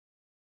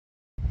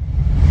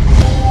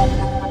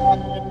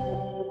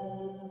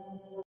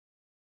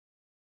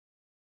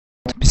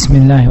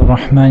بسم الله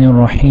الرحمن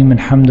الرحيم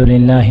الحمد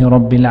لله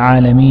رب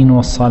العالمين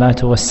والصلاة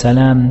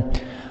والسلام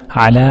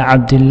على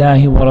عبد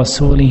الله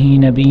ورسوله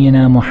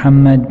نبينا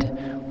محمد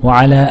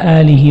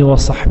وعلى آله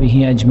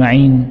وصحبه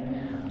أجمعين.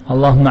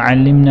 اللهم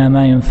علمنا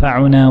ما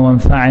ينفعنا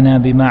وانفعنا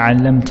بما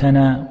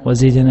علمتنا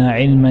وزدنا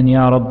علما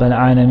يا رب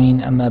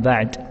العالمين. أما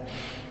بعد.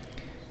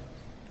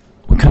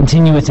 We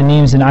continue with the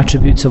names and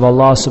attributes of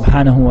Allah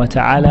subhanahu wa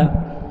ta'ala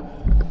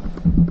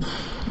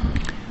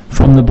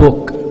from the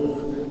book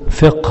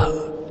Fiqh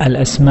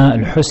Al-Asmā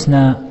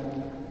Al-Husna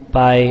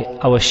by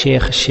our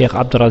Sheikh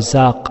Abdul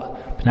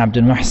Razzaq bin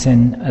Abdul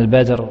Muhsin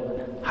Al-Badr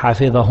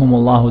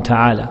Hafidhahumullah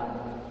ta'ala.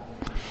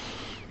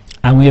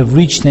 And we have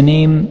reached the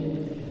name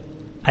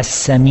As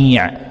Samī',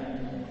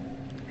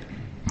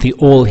 the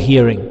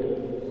all-hearing.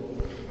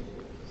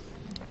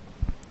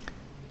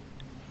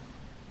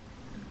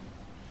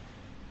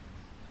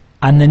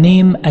 And the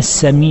name As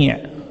Samī',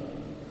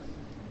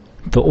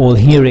 the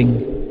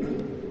all-hearing,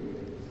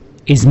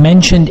 is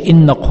mentioned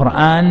in the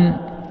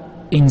Quran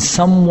in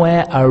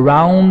somewhere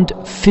around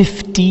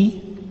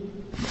 50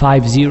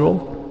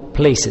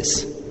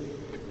 places.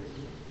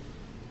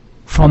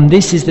 From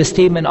this is the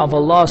statement of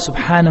Allah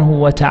subhanahu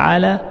wa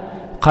ta'ala,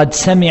 قَدْ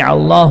سَمِعَ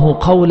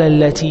اللَّهُ قَوْلَ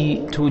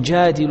الَّتِي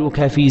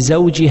تُجَادِلُكَ فِي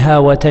زَوْجِهَا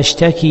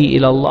وَتَشْتَكِي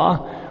إِلَى اللَّهِ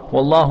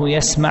وَاللَّهُ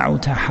يَسْمَعُ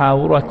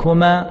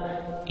تَحَاوُرَكُمَا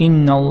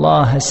إِنَّ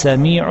اللَّهَ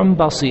سَمِيعٌ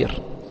بَصِيرٌ.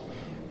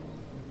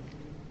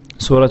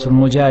 Surah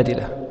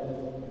Al-Mujadilah.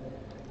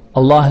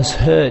 Allah has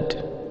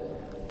heard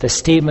the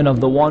statement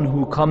of the one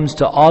who comes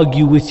to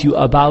argue with you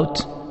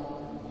about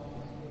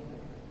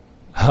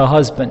her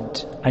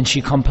husband, and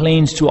she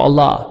complains to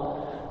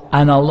Allah,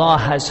 and Allah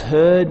has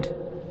heard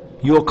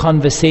your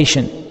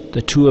conversation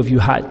the two of you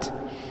had.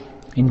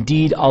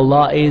 Indeed,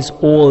 Allah is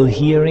all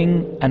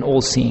hearing and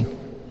all seeing.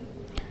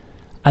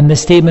 And the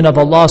statement of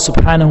Allah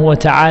subhanahu wa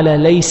ta'ala,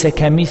 لَيْسَ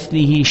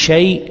كَمِثْلِهِ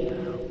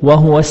شَيْءٍ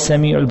وَهُوَ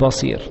السَّمِيعُ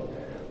الْبَصِيرُ.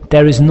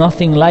 There is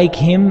nothing like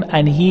Him,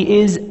 and He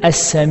is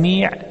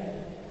As-Samī',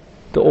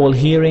 the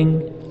all-hearing,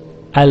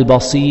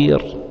 Al-Basir,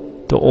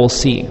 the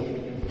all-seeing.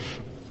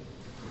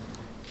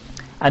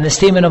 And the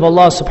statement of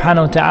Allah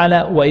subhanahu wa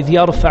ta'ala, وَإِذْ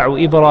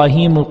يَرْفَعُ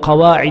إِبْرَاهِيمُ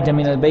الْقَوَاعِدَ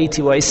مِنَ الْبَيْتِ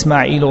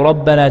وَإِسْمَاعِيلُ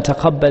رَبَّنَا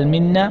تَقَبَّلْ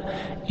مِنَّا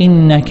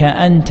إِنَّكَ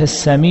أَنْتَ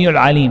السَّمِيعُ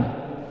الْعَلِيمُ.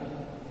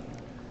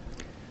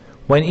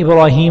 When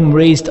Ibrahim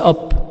raised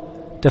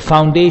up the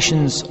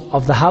foundations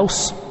of the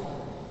house,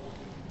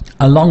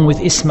 along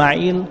with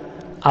Ismail,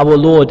 our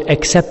Lord,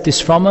 accept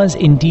this from us.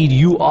 Indeed,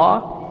 you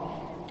are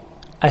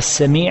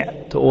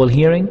As-Samī', the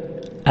all-hearing,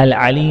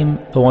 Al-Alim,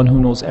 the one who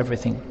knows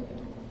everything.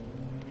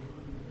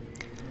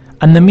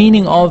 And the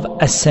meaning of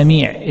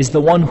As-Samī' is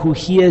the one who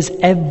hears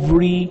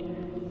every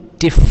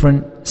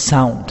different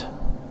sound.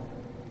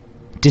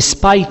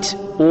 Despite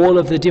all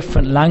of the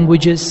different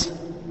languages,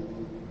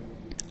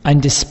 and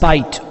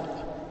despite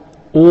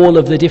all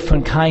of the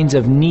different kinds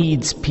of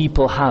needs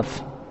people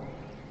have.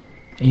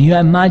 And you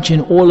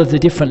imagine all of the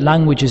different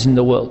languages in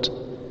the world.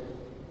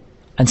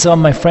 And some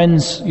of my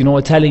friends,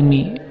 were telling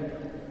me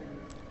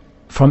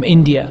from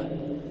India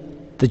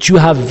that you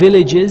have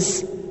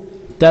villages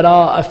that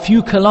are a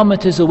few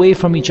kilometers away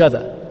from each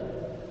other,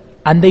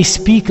 and they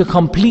speak a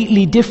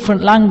completely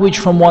different language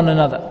from one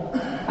another,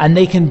 and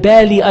they can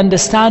barely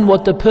understand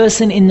what the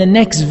person in the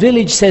next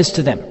village says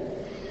to them.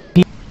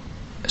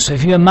 So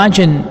if you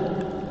imagine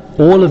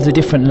all of the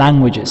different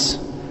languages,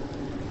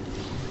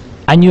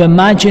 and you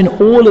imagine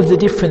all of the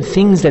different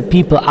things that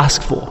people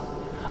ask for,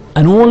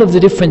 and all of the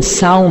different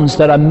sounds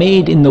that are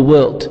made in the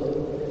world,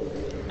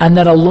 and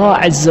that Allah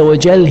Azza wa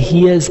Jal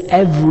hears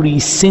every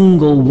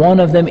single one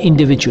of them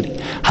individually.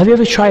 Have you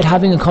ever tried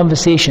having a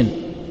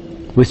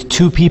conversation with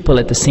two people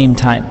at the same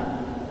time?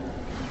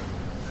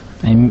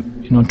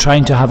 And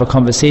trying to have a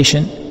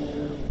conversation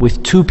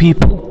with two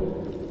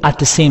people at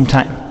the same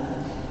time.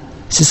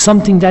 This is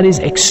something that is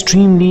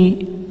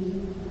extremely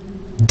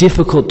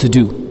difficult to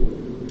do.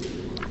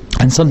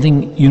 And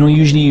something,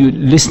 usually you're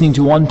listening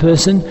to one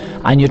person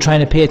and you're trying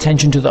to pay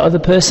attention to the other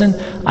person,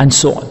 and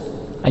so on.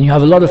 And you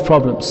have a lot of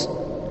problems.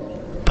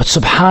 But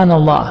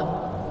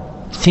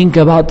subhanallah, think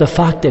about the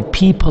fact that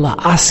people are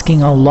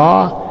asking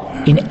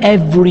Allah in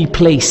every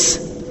place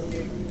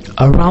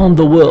around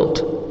the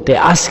world. They're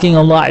asking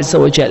Allah Azza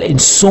wa Jal in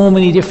so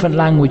many different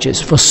languages,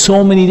 for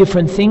so many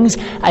different things,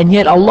 and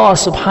yet Allah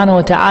subhanahu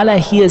wa ta'ala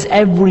hears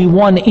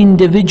everyone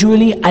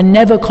individually and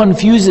never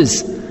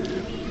confuses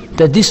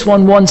that this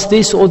one wants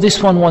this or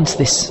this one wants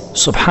this,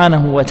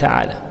 subhanahu wa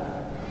ta'ala.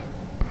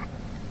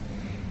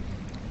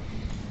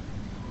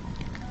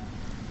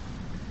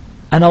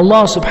 And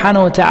Allah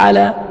subhanahu wa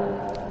ta'ala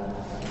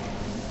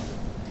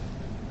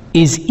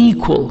is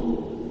equal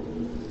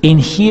in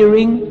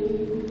hearing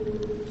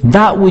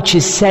that which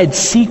is said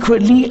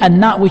secretly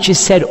and that which is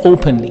said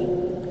openly.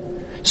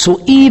 So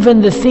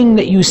even the thing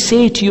that you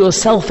say to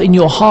yourself in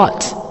your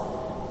heart,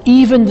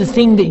 even the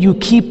thing that you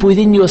keep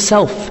within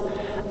yourself,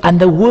 and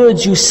the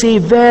words you say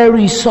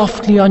very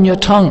softly on your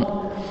tongue,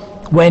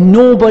 where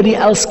nobody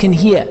else can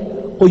hear,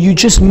 or you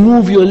just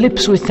move your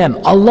lips with them,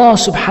 Allah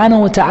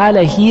subhanahu wa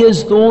ta'ala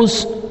hears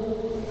those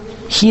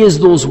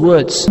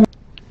words.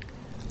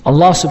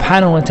 Allah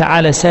subhanahu wa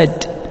ta'ala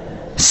said,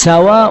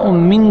 سواء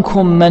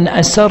منكم من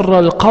أسر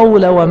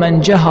القول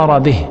ومن جهر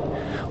به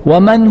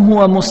ومن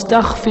هو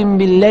مستخف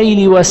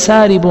بالليل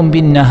وسارب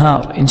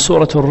بالنهار. In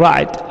Surah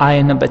Al-Ra'd,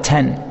 ayah number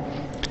 10.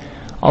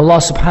 Allah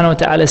subhanahu wa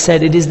ta'ala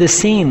said, it is the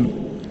same,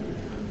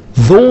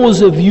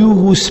 those of you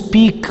who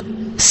speak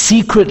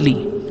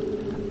secretly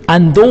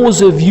and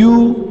those of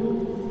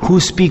you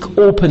who speak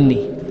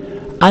openly,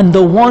 and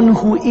the one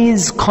who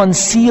is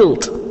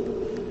concealed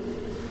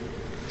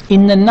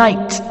in the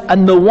night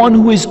and the one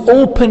who is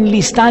openly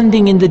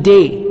standing in the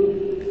day.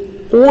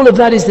 All of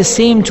that is the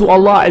same to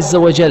Allah Azza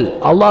wa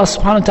Jal. Allah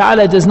subhanahu wa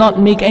ta'ala does not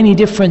make any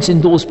difference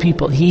in those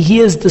people. He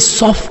hears the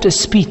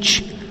softest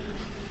speech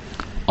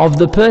of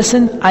the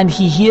person and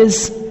He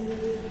hears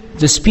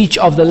the speech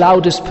of the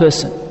loudest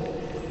person.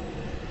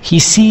 He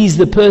sees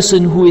the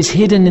person who is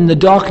hidden in the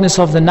darkness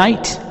of the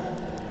night,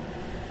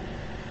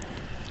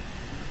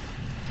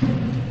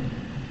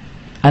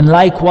 and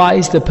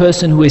likewise the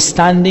person who is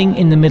standing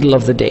in the middle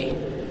of the day.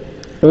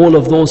 All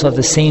of those are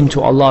the same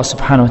to Allah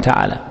subhanahu wa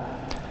ta'ala.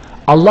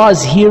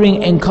 Allah's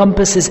hearing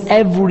encompasses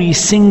every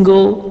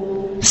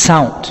single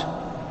sound,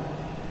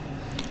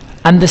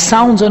 and the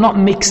sounds are not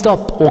mixed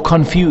up or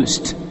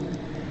confused,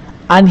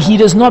 and He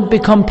does not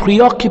become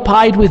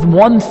preoccupied with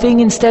one thing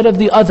instead of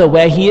the other,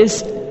 where He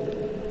is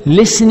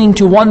listening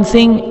to one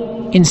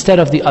thing instead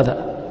of the other.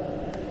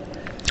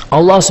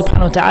 Allah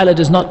subhanahu wa ta'ala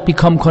does not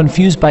become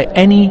confused by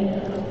any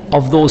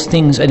of those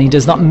things, and He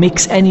does not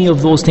mix any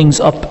of those things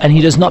up, and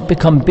He does not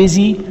become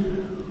busy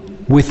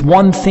with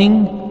one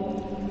thing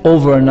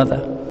over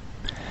another.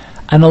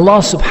 And Allah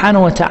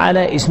subhanahu wa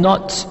ta'ala is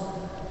not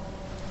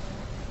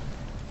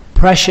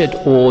pressured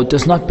or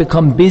does not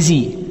become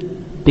busy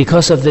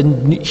because of the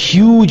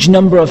huge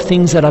number of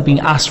things that are being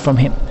asked from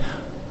Him.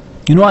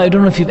 You know, I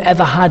don't know if you've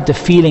ever had the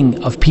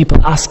feeling of people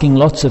asking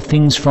lots of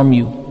things from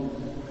you,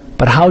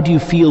 but how do you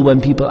feel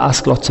when people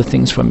ask lots of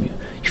things from you?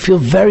 You feel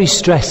very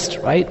stressed,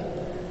 right?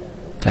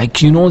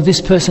 Like, you know,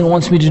 this person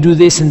wants me to do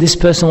this, and this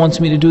person wants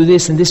me to do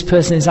this, and this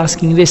person is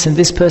asking this, and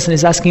this person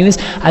is asking this,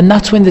 and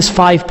that's when there's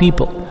 5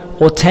 people,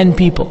 or 10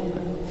 people,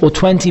 or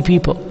 20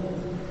 people.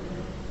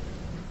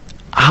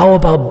 How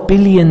about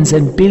billions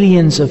and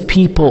billions of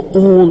people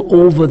all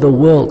over the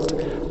world,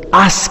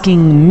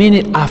 asking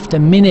minute after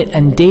minute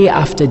and day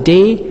after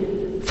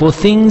day for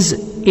things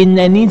in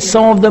their needs?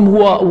 Some of them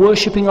who are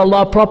worshipping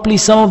Allah properly,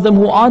 some of them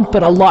who aren't,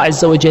 but Allah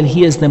Azza wa Jal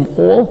hears them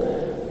all,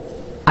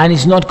 and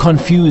is not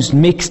confused,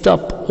 mixed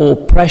up or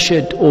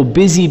pressured or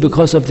busy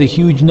because of the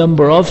huge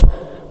number of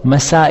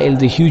masail,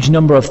 the huge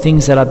number of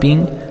things that are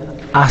being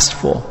asked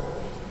for.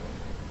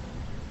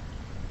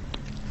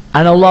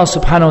 And Allah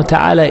subhanahu wa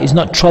ta'ala is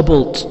not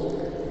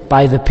troubled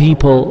by the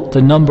people,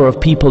 the number of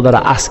people that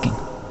are asking.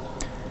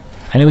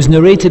 And it was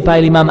narrated by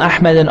Imam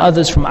Ahmad and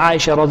others from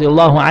Aisha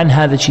radiallahu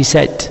anha that she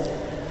said,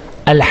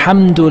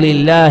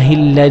 Alhamdulillahi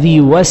alladhi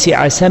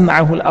wasi'a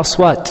sam'ahu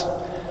al-aswat.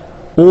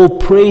 All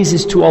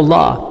praises to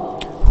Allah,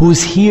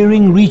 whose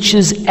hearing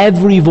reaches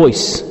every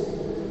voice.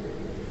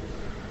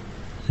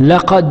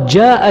 لَقَدْ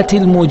جَاءَتِ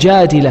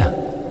الْمُجَادِلَةِ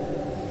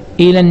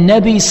إِلَى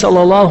النَّبِي صَلَى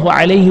اللَّهُ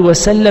عَلَيْهِ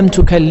وَسَلَّمْ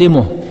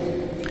تُكَلِّمُهُ.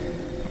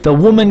 The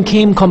woman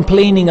came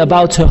complaining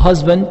about her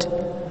husband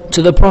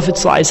to the Prophet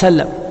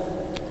ﷺ.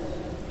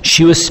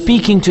 She was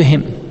speaking to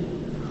him.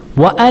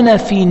 وَأَنَا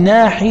فِي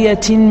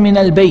نَاحِيَةٍ مِّنَ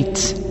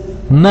الْبَيْتِ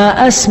مَا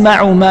أَسْمَعُ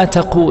مَا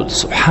تَقُولُ.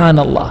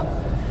 Subhanallah.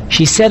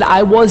 She said,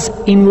 I was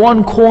in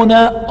one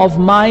corner of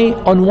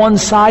on one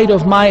side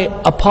of my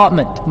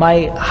apartment,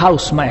 my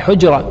house, my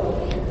hujra.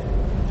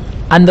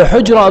 And the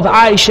hujra of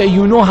Aisha,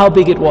 you know how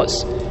big it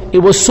was. It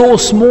was so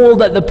small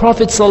that the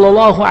Prophet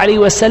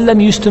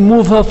ﷺ used to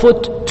move her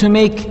foot to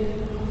make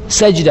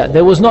sajda.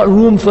 There was not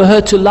room for her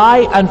to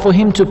lie and for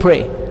him to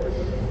pray.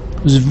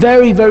 It was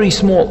very, very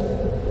small.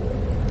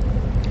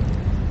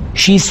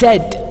 She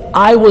said,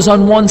 I was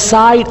on one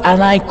side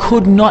and I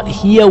could not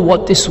hear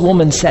what this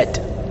woman said.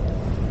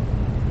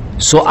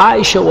 So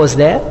Aisha was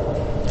there,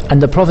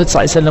 and the Prophet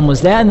ﷺ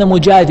was there, and the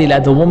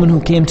Mujadila, the woman who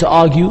came to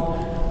argue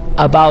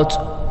about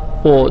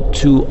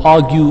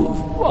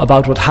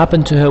what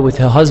happened to her with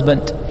her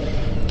husband,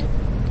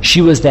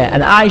 she was there.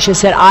 And Aisha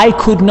said, I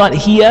could not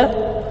hear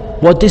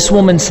what this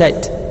woman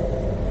said.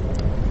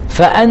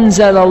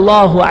 فَأَنزَلَ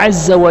اللَّهُ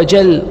عَزَّ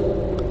وَجَلَّ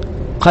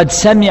قَدْ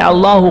سَمِعَ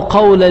اللَّهُ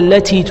قَوْلَ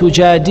الَّتِي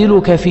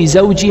تُجَادِلُكَ فِي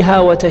زَوْجِهَا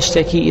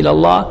وَتَشْتَكِي إِلَى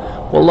اللَّهِ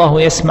وَاللَّهُ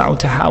يَسْمَعُ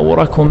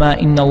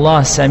تَحَاوُرَكُمَا إِنَّ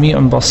اللَّهَ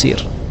سَمِيعٌ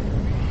بَصِيرٌ.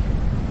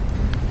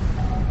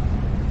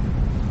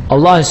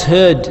 Allah has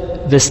heard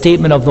the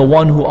statement of the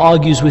one who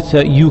argues with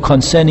you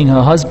concerning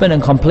her husband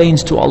and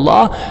complains to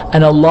Allah,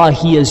 and Allah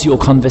hears your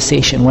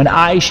conversation. When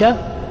Aisha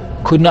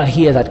could not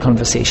hear that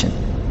conversation.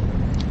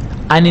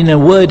 And in a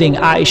wording,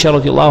 Aisha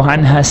radiallahu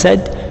anha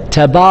said,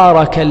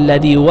 تَبَارَكَ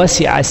الَّذِي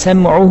وَسِعَ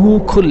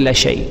سَمْعُهُ كُلَّ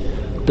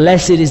شَيْءٍ.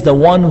 Blessed is the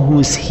one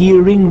whose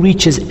hearing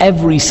reaches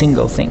every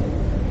single thing.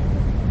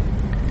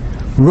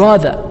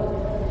 Rather,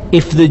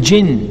 if the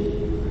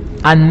jinn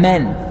and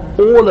men,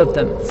 all of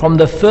them, from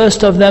the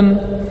first of them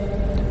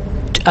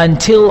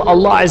until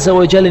Allah Azza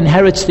wa Jal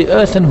inherits the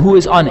earth and who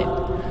is on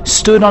it,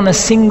 stood on a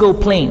single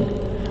plane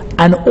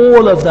and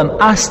all of them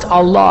asked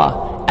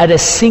Allah at a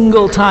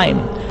single time,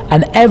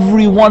 and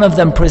every one of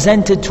them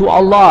presented to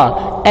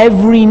Allah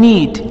every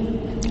need,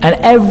 and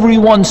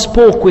everyone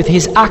spoke with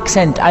his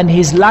accent and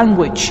his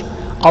language,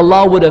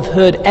 Allah would have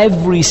heard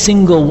every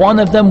single one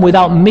of them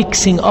without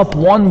mixing up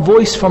one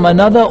voice from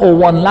another, or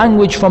one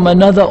language from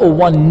another, or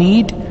one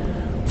need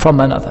from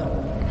another.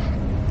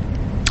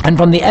 And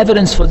from the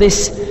evidence for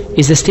this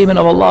is the statement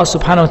of Allah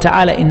subhanahu wa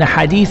ta'ala in the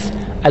hadith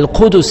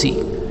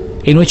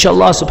al-Qudusi, in which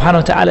Allah subhanahu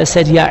wa ta'ala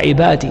said, Ya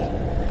ibadi,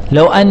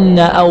 لو أن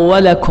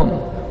أولكم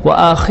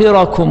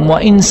وآخركم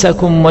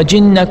وإنسكم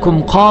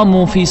وجنكم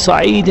قاموا في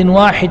صعيد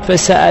واحد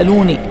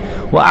فسألوني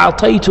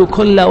وأعطيت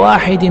كل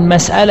واحد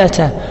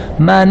مسألته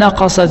ما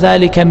نقص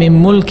ذلك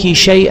من ملكي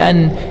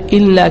شيئا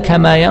إلا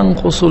كما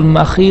ينقص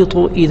المخيط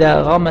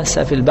إذا غمس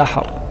في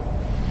البحر.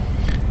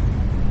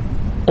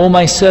 O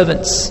my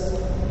servants,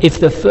 if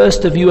the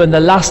first of you and the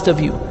last of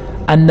you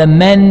and the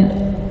men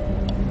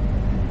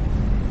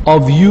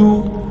of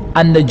you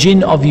and the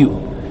jinn of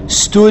you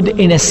stood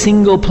in a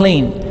single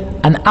plane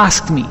and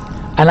asked me,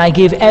 and I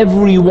gave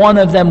every one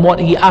of them what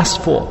he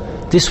asked for,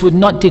 this would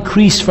not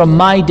decrease from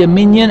my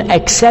dominion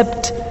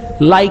except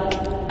like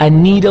a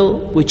needle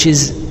which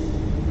is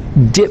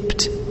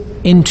dipped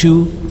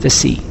into the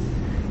sea.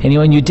 And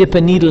when you dip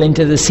a needle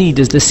into the sea,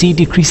 does the sea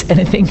decrease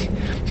anything?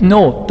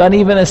 No, not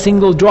even a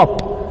single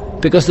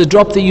drop, because the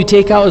drop that you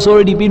take out has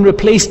already been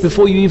replaced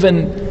before you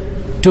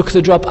even took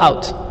the drop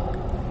out.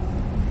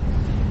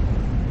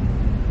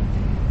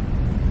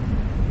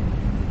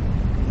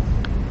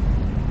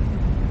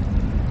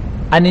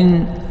 And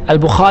in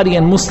Al-Bukhari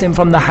and Muslim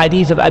from the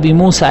hadith of Abi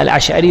Musa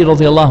al-Ash'ari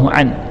radiyallahu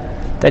an,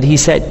 that he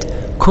said,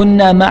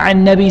 كنا مع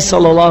النبي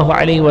صلى الله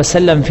عليه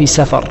وسلم في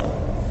سفر.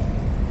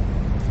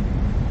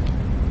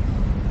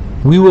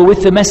 We were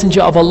with the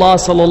Messenger of Allah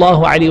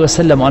sallallahu alaihi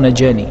wasallam on a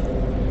journey.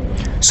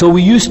 So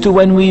we used to,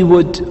 when we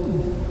would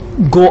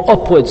go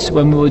upwards,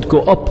 when we would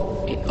go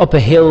up a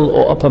hill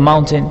or up a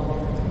mountain,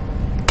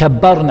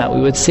 kabbarna,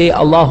 we would say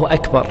Allahu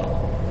Akbar.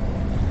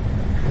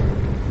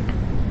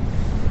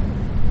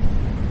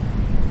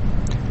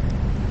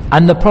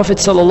 And the Prophet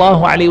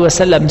sallallahu alaihi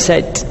wasallam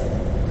said,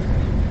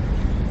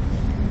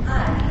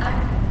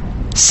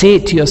 say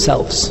it to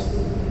yourselves,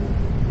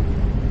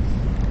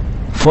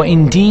 for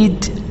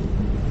indeed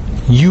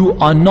you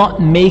are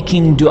not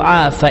making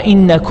dua,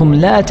 فَإِنَّكُمْ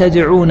لَا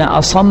تَدْعُونَ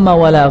أَصَمَّ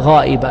وَلَا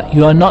غَائِبًا.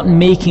 You are not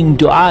making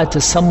dua to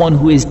someone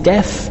who is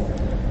deaf,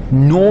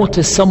 nor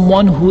to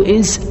someone who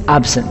is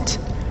absent.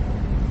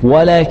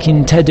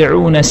 وَلَكِنْ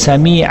تَدْعُونَ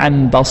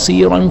سَمِيعًا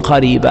بَصِيرًا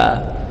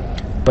قَرِيبًا.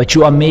 But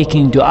you are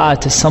making dua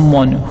to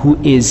someone who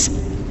is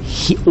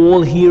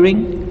all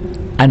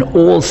hearing and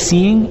all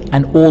seeing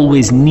and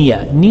always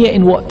near. Near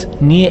in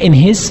what? Near in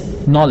his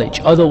knowledge.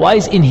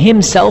 Otherwise, in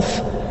himself,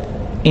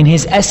 in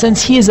his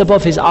essence, he is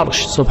above his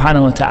arsh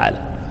subhanahu wa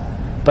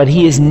ta'ala, but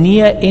he is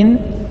near in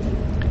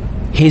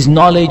his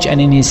knowledge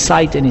and in his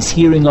sight and his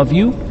hearing of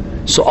you.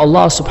 So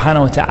Allah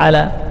subhanahu wa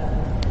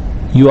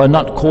ta'ala, you are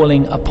not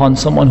calling upon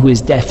someone who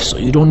is deaf, so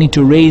you don't need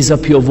to raise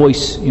up your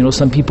voice. You know,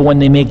 some people when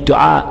they make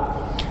dua,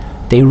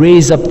 they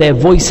raise up their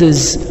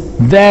voices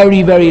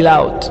very, very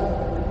loud,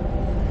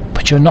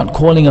 but you're not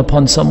calling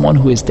upon someone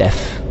who is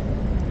deaf.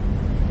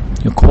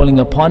 You're calling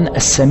upon a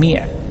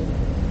Samī',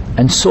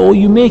 and so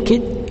you make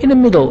it in a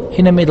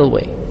middle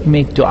way. You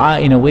make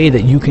dua in a way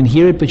that you can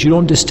hear it, but you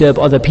don't disturb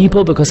other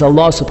people, because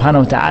Allah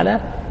subhanahu wa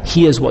ta'ala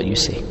hears what you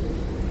say.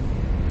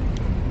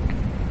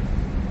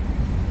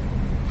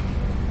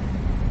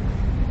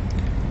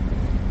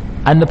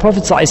 And the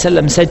Prophet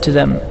ﷺ said to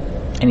them,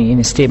 and in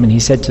his statement he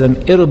said to them,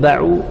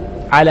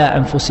 إِرْبَعُوا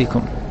عَلَىٰ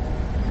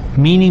أَنفُسِكُمْ,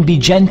 meaning be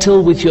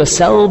gentle with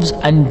yourselves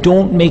and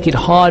don't make it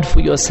hard for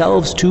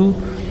yourselves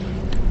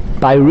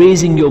by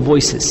raising your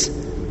voices,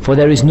 for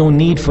there is no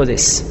need for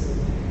this.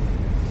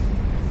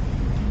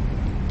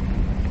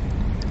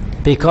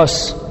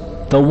 Because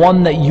the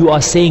one that you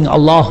are saying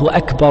Allahu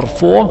Akbar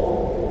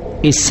for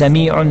is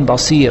Sami'un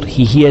Basir.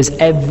 He hears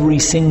every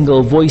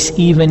single voice,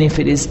 even if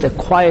it is the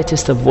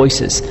quietest of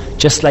voices,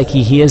 just like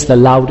he hears the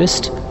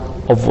loudest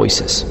of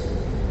voices.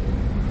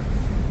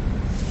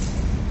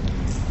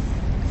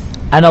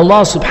 And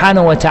Allah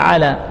subhanahu wa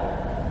ta'ala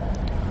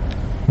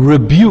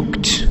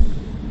rebuked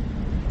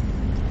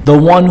the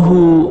one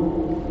who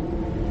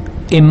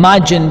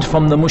imagined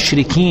from the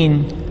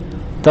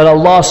mushrikeen that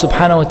Allah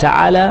subhanahu wa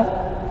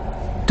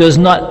ta'ala does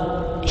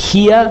not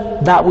hear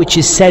that which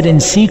is said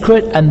in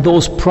secret and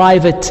those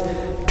private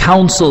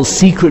councils,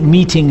 secret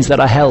meetings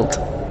that are held.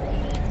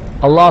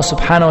 Allah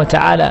subhanahu wa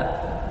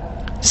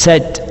ta'ala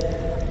said,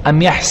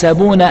 أَمْ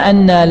يَحْسَبُونَ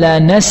أَنَّا لَا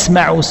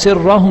نَسْمَعُ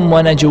سِرَّهُمْ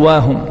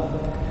وَنَجْوَاهُمْ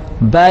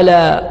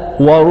بَلَى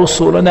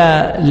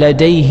وَرُسُلُنَا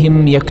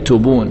لَدَيْهِمْ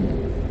يَكْتُبُونَ.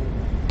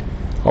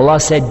 Allah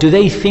said, do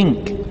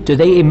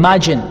they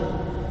imagine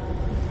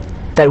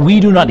that we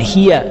do not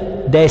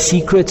hear their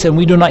secrets and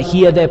we do not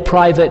hear their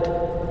private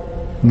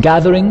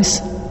gatherings?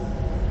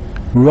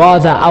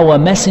 Rather, our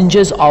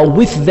messengers are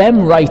with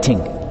them writing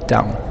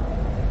down.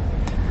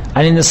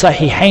 And in the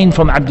Sahihain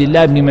from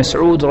Abdullah ibn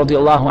Mas'ud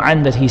radiyallahu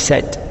anhu, that he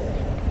said,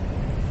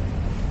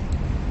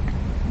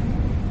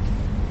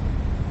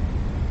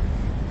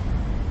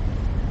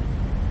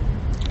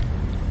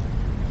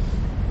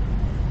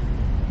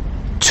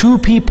 2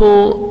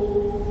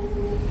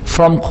 people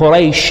from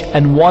Quraysh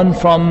and 1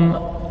 from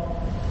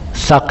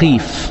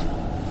Thaqif,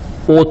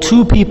 or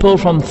 2 people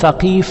from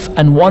Thaqif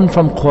and 1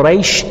 from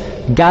Quraysh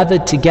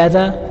gathered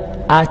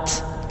together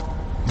at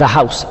the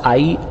house,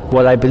 i.e.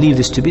 what I believe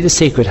this to be the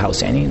sacred house,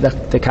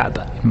 the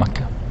Kaaba in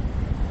Makkah.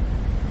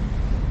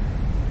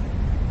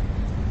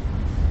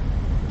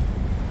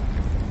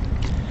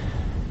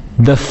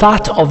 The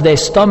fat of their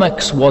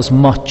stomachs was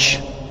much,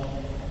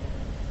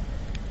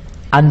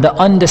 and the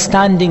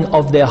understanding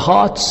of their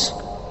hearts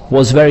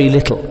was very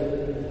little.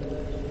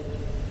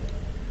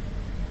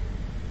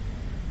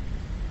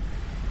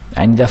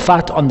 And the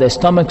fat on their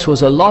stomachs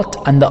was a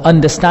lot, and the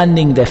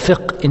understanding, their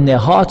fiqh in their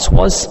hearts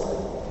was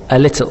a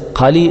little.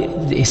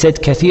 He said,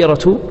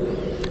 كَثِيرَةُ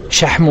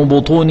شَحْمُ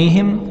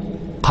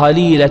بُطُونِهِمْ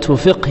قَلِيلَةُ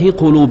فِقْهِ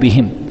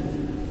قُلُوبِهِمْ.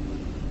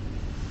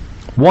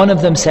 One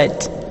of them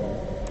said,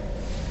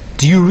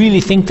 do you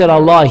really think that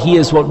Allah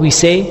hears what we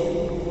say?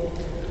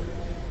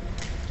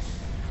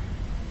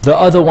 The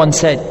other one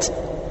said,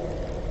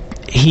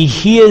 He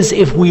hears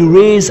if we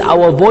raise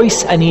our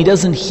voice, and He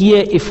doesn't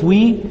hear if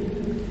we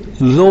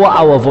lower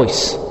our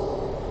voice.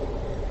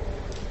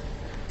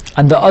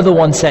 And the other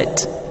one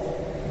said,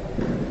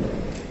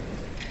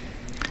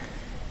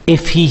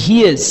 if He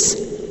hears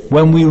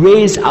when we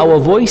raise our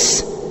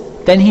voice,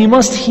 then He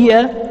must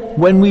hear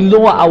when we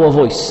lower our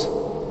voice.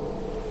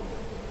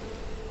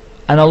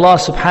 And Allah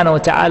subhanahu wa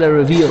ta'ala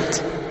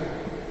revealed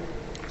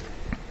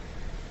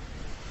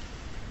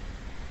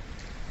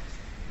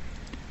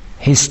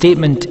His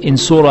statement in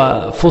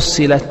Surah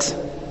Fussilat,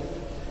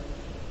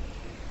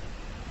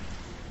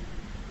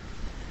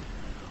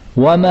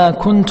 وَمَا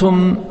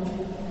كُنْتُمْ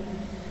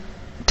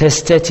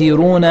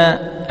تستترون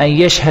أن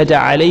يشهد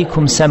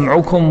عليكم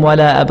سمعكم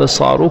ولا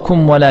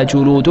أبصاركم ولا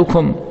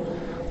جلودكم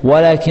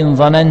ولكن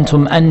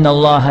ظننتم أن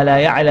الله لا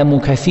يعلم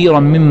كثيرا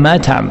مما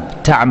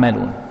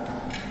تعملون.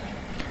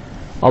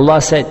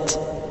 Allah said,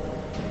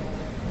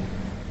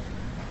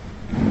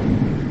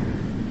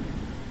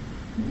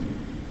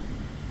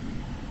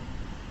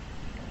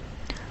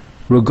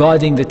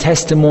 regarding the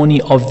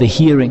testimony of the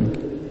hearing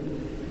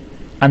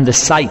and the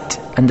sight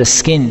and the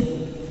skin,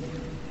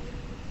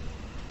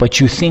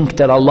 but you think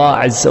that Allah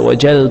Azza wa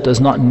Jal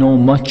does not know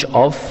much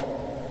of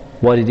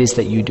what it is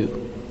that you do.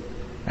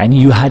 And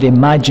you had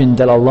imagined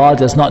that Allah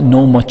does not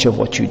know much of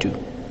what you do.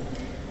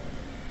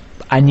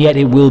 And yet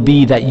it will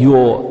be that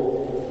your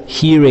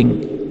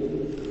hearing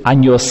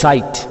and your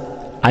sight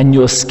and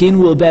your skin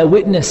will bear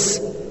witness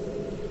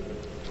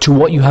to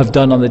what you have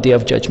done on the Day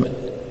of Judgment.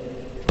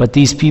 But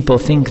these people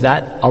think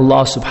that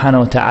Allah subhanahu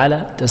wa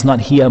ta'ala does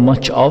not hear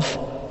much of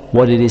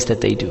what it is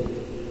that they do.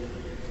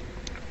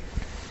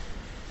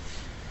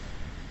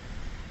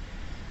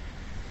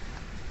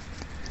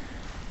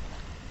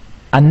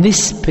 And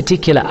this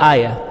particular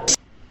ayah,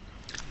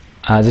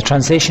 the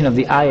translation of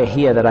the ayah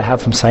here that I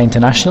have from Sahih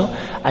International,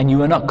 and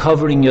you are not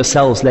covering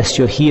yourselves lest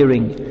your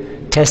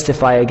hearing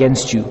testify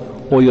against you,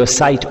 or your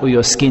sight or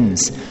your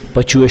skins,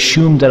 but you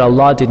assume that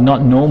Allah did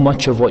not know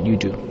much of what you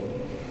do.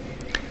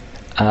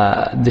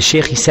 The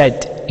Shaykh, he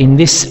said, in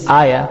this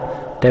ayah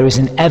there is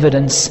an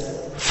evidence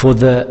for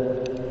the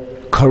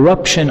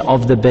corruption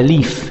of the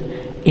belief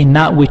in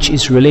that which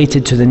is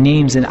related to the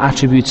names and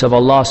attributes of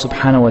Allah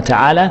subhanahu wa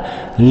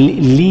ta'ala,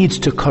 leads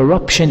to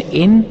corruption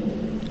in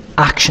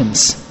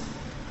actions,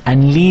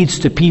 and leads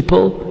to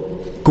people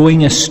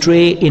going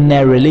astray in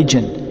their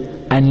religion,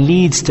 and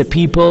leads to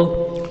people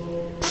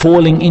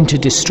falling into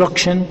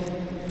destruction,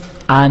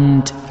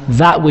 and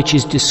that which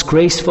is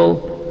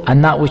disgraceful,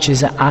 and that which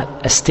is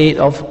at a state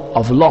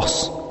of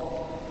loss.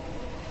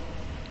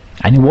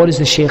 And what is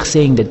the Shaykh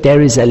saying? That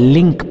there is a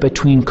link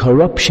between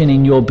corruption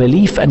in your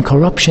belief and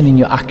corruption in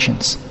your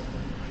actions.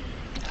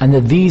 And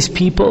that these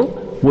people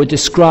were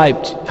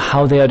described,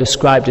 how they are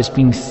described as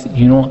being,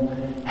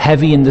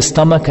 heavy in the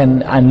stomach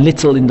and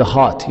little in the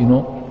heart,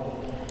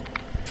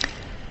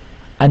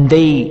 And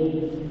they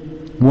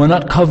were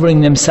not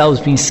covering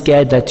themselves, being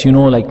scared that,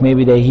 like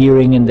maybe their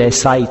hearing and their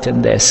sight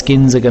and their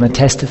skins are going to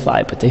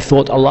testify, but they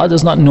thought Allah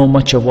does not know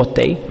much of what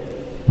they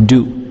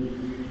do.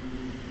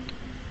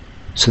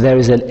 So there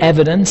is an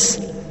evidence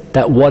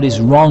that what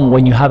is wrong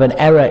when you have an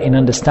error in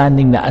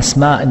understanding the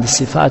asma and the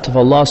sifat of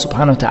Allah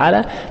subhanahu wa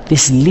ta'ala,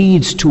 this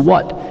leads to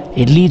what?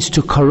 It leads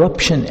to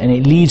corruption, and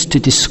it leads to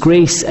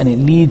disgrace, and it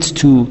leads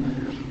to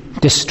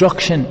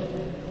destruction,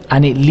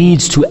 and it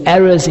leads to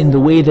errors in the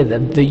way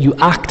that you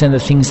act and the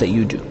things that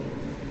you do.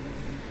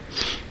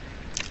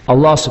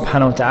 Allah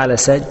subhanahu wa ta'ala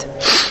said,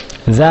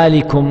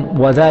 ذَلِكُمْ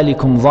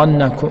وَذَلِكُمْ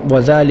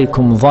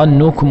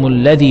ظَنُّكُمُ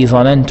الَّذِي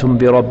ظَنَنْتُمْ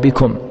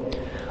بِرَبِّكُمْ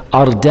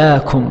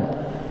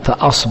أَرْدَاكُمْ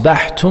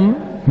فَأَصْبَحْتُمْ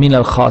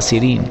مِنَ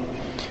الْخَاسِرِينَ.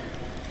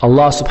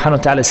 Allah subhanahu wa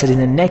ta'ala said in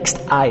the next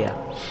ayah,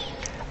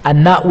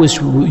 and that was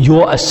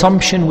your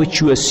assumption which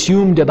you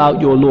assumed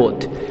about your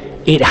Lord,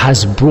 it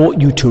has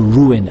brought you to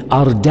ruin.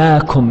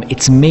 أَرْدَاكُمْ,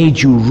 it's made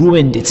you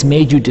ruined, it's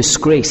made you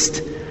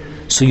disgraced.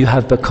 So you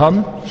have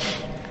become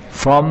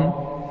from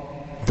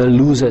the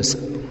losers.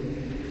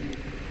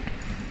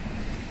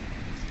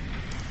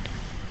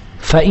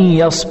 فَإِن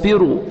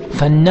يَصْبِرُوا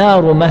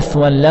فَالنَّارُ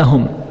مَثْوًى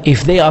لَهُمْ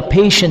If they are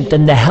patient,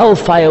 then the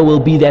hellfire will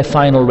be their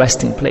final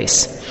resting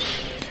place.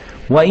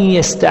 وَإِن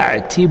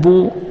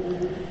يَسْتَعْتِبُوا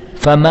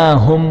فَمَا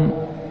هُمْ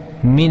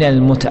مِنَ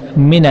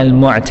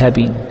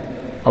الْمُعْتَبِينَ.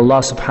 Allah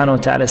subhanahu wa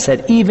ta'ala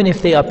said, even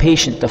if they are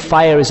patient, the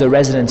fire is a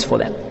residence for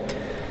them.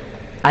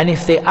 And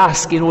if they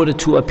ask in order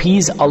to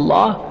appease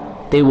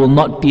Allah, they will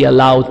not be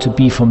allowed to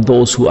be from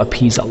those who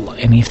appease Allah.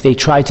 And if they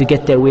try to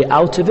get their way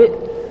out of it,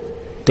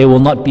 they will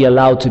not be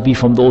allowed to be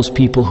from those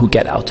people who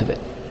get out of it.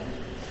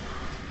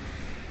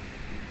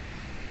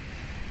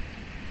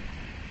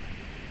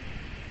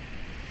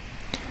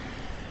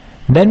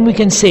 Then we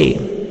can say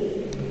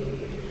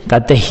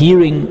that the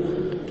hearing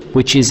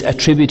which is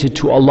attributed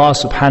to Allah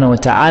subhanahu wa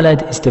ta'ala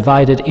is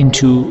divided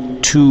into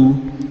two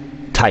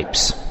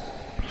types.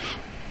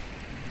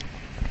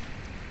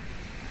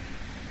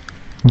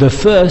 The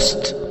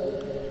first,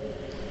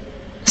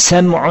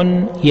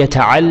 سمع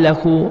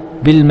يتعلق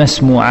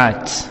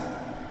بالمسموعات,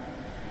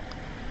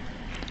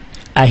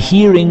 a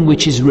hearing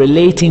which is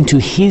relating to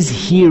his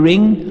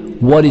hearing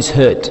what is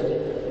heard,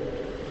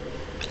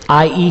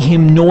 i.e.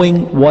 him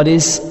knowing what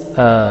is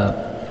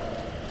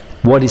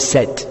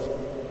said.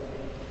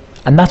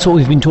 And that's what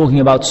we've been talking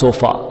about so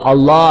far.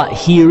 Allah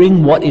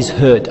hearing what is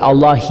heard,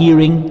 Allah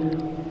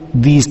hearing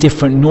these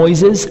different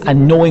noises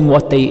and knowing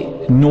what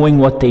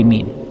they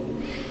mean.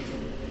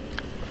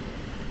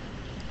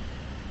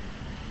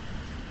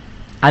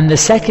 And the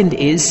second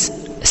is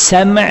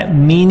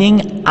sam',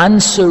 meaning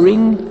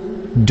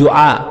answering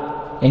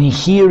dua, and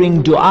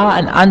hearing dua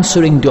and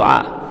answering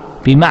dua.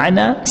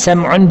 بمعنى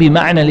سمع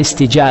بمعنى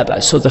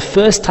الاستجابة. So the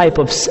first type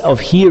of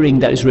hearing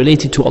that is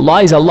related to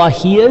Allah is Allah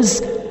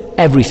hears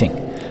everything.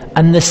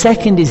 And the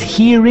second is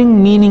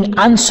hearing, meaning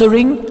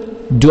answering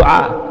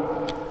dua.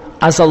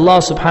 As Allah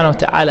subhanahu wa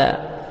ta'ala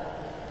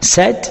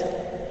said,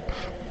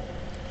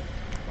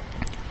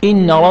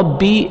 Inna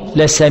Rabbi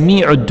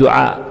lasami'u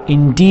du'a.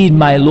 Indeed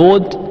my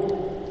Lord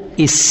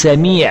is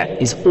sami',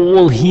 is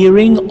all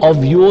hearing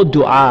of your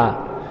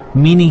dua,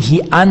 meaning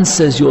He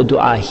answers your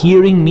dua.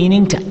 Hearing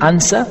meaning to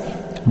answer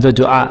the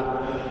dua.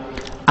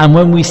 And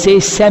when we say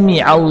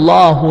Sami'a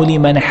Allahu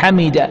liman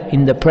hamida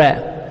in the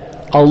prayer,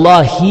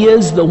 Allah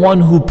hears the one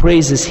who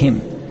praises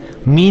Him,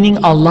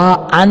 meaning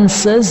Allah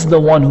answers the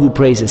one who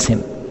praises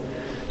Him.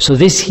 So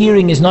this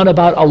hearing is not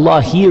about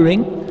Allah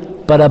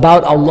hearing, but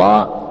about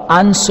Allah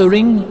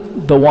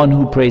answering the one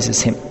who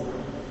praises Him.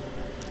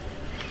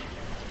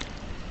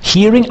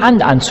 Hearing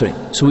and answering.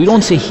 So we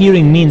don't say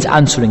hearing means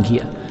answering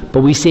here,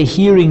 but we say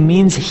hearing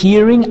means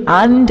hearing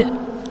and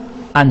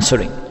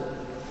answering.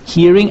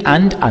 Hearing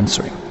and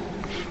answering.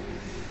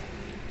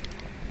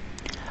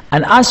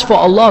 And as for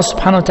Allah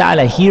subhanahu wa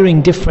ta'ala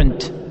hearing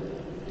different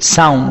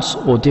sounds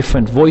or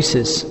different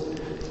voices,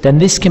 then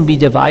this can be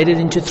divided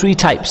into three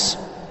types.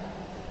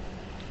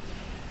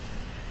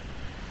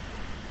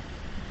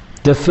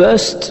 The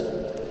first,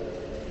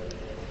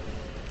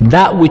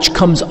 that which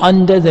comes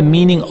under the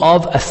meaning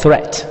of a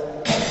threat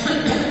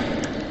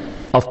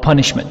of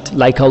punishment,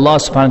 like Allah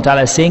subhanahu wa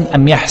ta'ala is saying,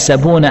 أَمْ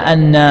يَحْسَبُونَ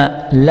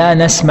أَنَّا لَا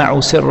نَسْمَعُ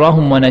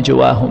سِرَّهُمْ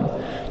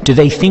وَنَجْوَاهُم. Do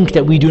they think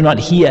that we do not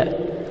hear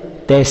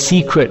their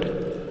secret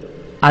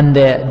and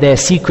their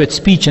secret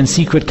speech and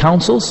secret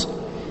counsels?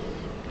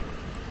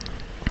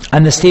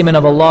 And the statement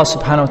of Allah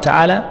subhanahu wa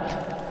ta'ala,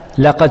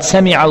 لَقَدْ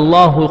سَمِعَ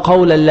اللَّهُ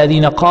قَوْلَ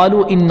الَّذِينَ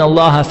قَالُوا إِنَّ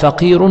اللَّهَ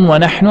فَقِيرٌ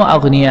وَنَحْنُ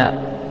أَغْنِيَاءٌ.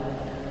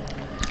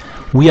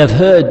 We have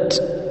heard,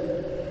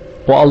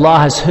 or Allah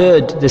has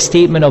heard, the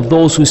statement of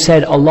those who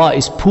said Allah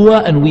is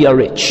poor and we are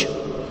rich.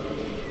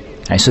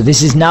 And so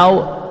this is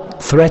now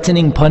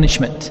threatening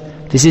punishment.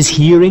 This is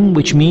hearing,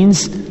 which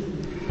means,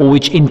 or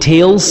which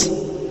entails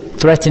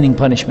threatening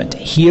punishment.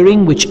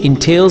 Hearing which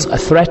entails a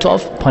threat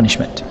of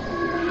punishment.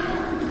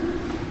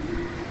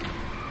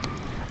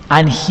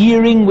 And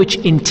hearing which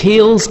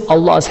entails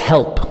Allah's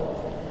help.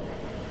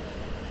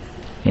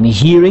 And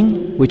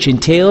hearing which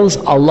entails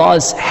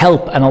Allah's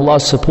help and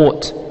Allah's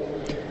support.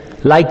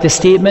 Like the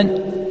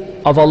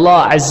statement of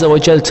Allah Azza wa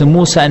Jal to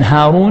Musa and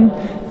Harun,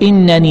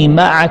 إِنَّنِي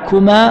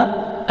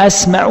مَعَكُمَا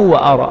أَسْمَعُ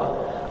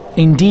وَأَرَى.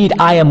 Indeed,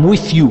 I am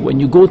with you. When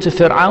you go to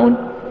Fir'aun,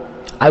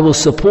 I will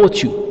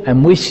support you.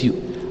 I'm with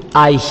you.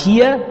 I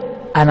hear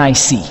and I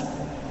see.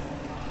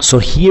 So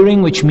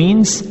hearing, which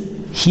means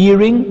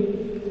hearing,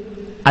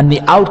 and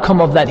the outcome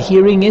of that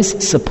hearing is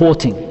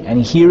supporting.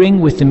 And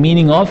hearing with the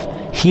meaning of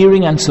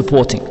hearing and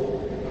supporting.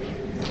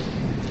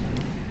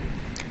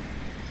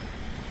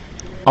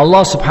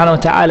 Allah subhanahu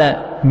wa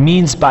ta'ala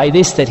means by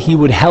this that He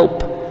would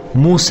help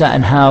Musa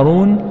and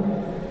Harun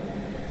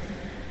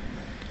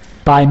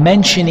by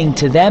mentioning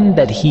to them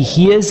that He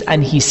hears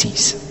and He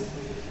sees.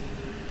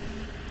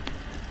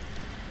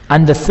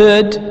 And the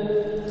third,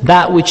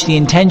 that which the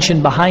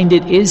intention behind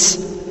it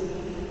is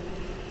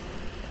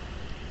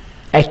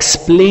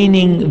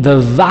explaining the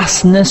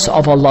vastness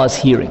of Allah's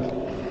hearing.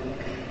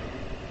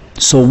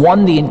 So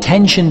one, the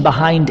intention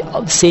behind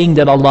saying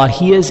that Allah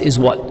hears is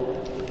what?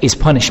 Is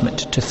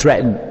punishment, to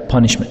threaten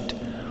punishment.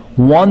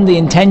 One, the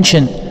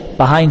intention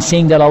behind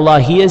saying that Allah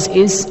hears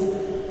is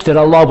that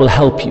Allah will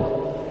help you.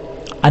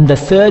 And the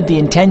third, the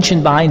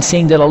intention behind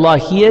saying that Allah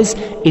hears,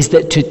 is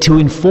that to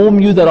inform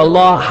you that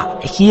Allah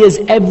hears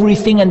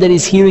everything and that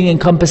His hearing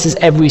encompasses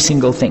every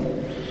single thing.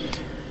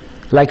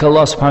 Like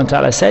Allah subhanahu wa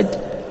ta'ala said,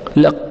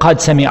 لَقَدْ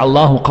سَمِعَ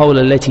اللَّهُ قَوْلَ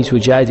الَّتِي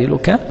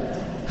تُجَادِلُكَ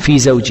فِي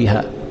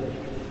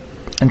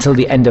زَوْجِهَا, until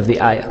the end of the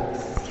ayah.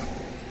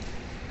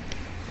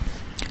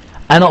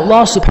 And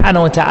Allah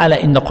subhanahu wa ta'ala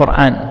in the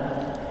Quran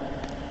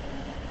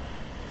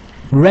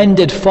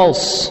rendered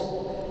false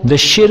the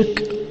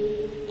shirk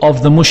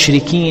of the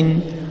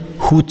mushrikeen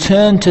who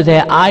turn to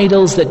their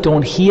idols that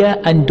don't hear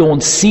and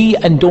don't see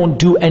and don't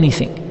do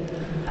anything.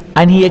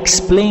 And He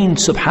explained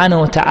subhanahu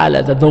wa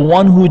ta'ala that the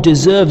one who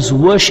deserves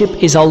worship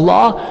is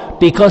Allah,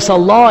 because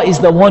Allah is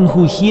the one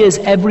who hears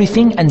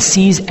everything and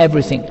sees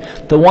everything,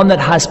 the one that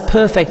has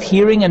perfect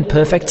hearing and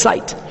perfect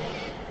sight.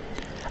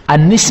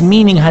 And this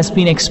meaning has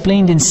been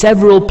explained in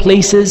several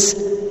places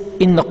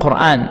in the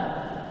Quran.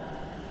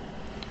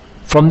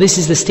 From this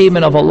is the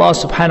statement of Allah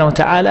subhanahu wa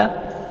ta'ala,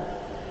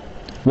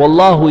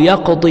 وَاللَّهُ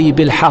يَقْضِي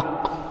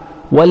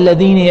بِالْحَقِّ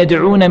وَالَّذِينَ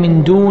يَدْعُونَ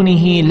مِن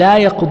دُونِهِ لَا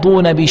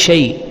يَقْضُونَ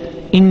بِشَيْءٍ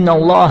إِنَّ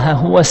اللَّهَ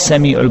هُوَ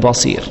السَّمِيعُ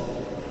الْبَصِيرُ.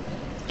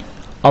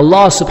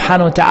 Allah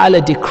subhanahu wa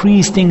ta'ala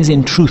decrees things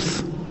in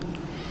truth.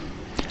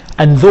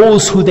 And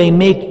those who they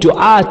make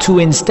dua to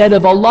instead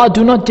of Allah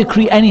do not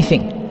decree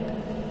anything.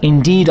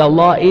 Indeed,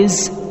 Allah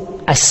is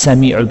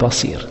As-Samī'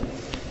 al-Basir.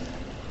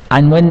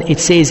 And when it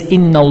says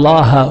Inna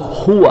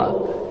Allaha huwa,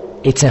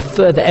 it's a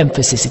further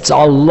emphasis. It's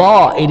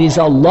Allah. It is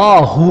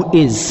Allah who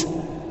is.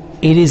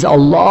 It is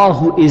Allah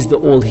who is the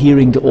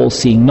all-hearing, the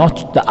all-seeing,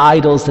 not the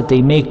idols that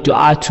they make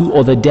dua to,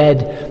 or the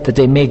dead that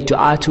they make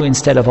dua to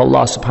instead of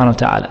Allah subhanahu wa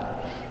ta'ala.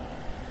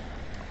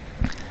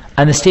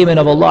 And the statement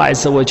of Allah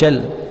Azza wa Jal,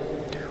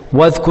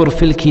 وَاذْكُرْ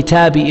فِي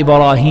الْكِتَابِ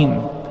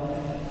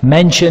إِبْرَاهِيمَ,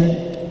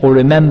 mention or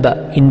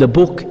remember in the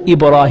book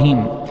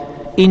Ibrahim,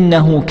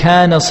 إِنَّهُ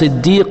كَانَ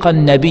صِدِّيقًا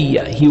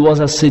نَبِيًّا, he was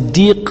a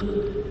Siddiq,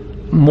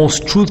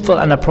 most truthful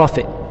and a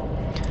prophet.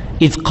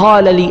 إِذْ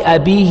قَالَ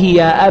لِأَبِيهِ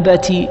يَا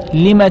أَبَتِ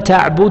لِمَ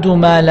تَعْبُدُ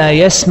مَا لَا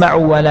يَسْمَعُ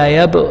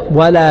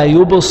وَلَا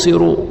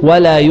يُبْصِرُ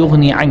وَلَا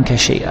يُغْنِي عَنْكَ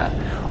شَيْئًا.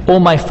 O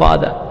my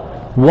father,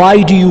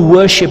 why do you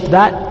worship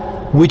that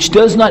which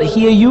does not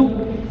hear you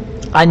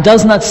and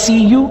does not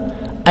see you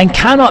and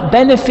cannot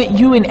benefit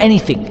you in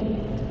anything?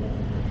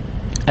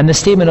 And the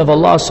statement of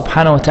Allah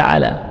subhanahu wa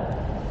ta'ala,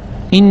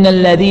 إِنَّ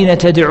الَّذِينَ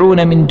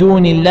تَدْعُونَ مِن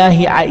دُونِ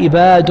اللَّهِ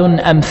عِبَادٌ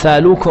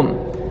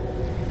أَمْثَالُكُمْ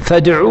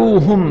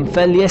فَادْعُوهُمْ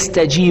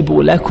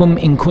فَلْيَسْتَجِيبُوا لَكُمْ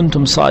إِن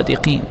كُنتُمْ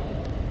صَادِقِينَ.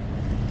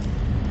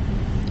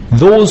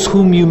 Those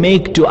whom you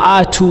make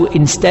dua to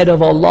instead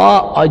of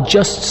Allah are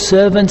just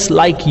servants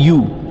like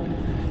you.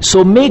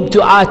 So make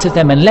dua to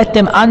them and let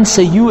them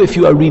answer you if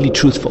you are really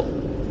truthful.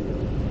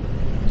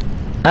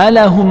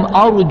 أَلَهُمْ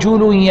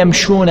أَرْجُلٌ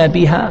يَمْشُونَ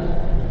بِهَا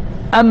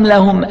أَمْ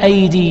لَهُمْ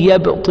أَيْدِي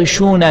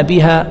يَبْطِشُونَ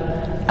بِهَا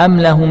أَمْ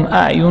لَهُمْ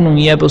أَعْيُنٌ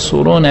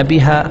يَبْصُرُونَ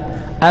بِهَا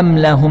أَمْ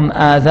لَهُمْ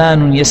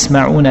آذَانٌ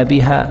يَسْمَعُونَ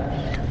بِهَا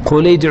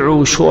قُلِ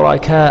ادْعُوا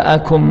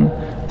شُرَكَاءَكُمْ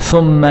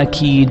ثُمَّ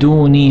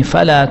كِيدُونِي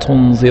فَلَا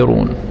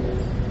تُنظِرُونَ.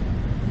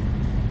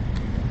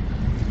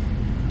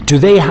 Do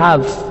they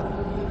have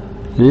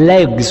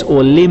legs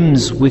or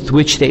limbs with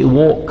which they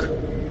walk?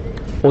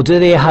 Or do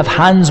they have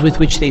hands with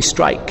which they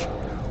strike?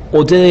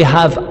 Or do they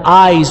have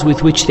eyes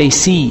with which they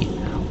see?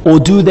 Or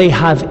do they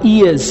have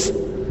ears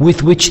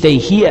with which they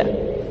hear?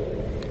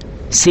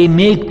 Say,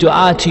 make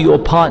dua to your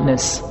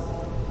partners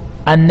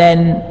and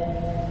then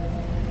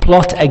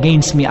plot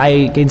against me,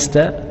 against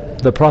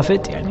the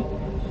Prophet,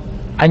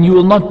 and you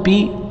will not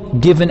be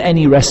given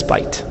any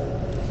respite.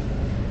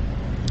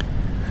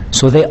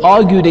 So they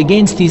argued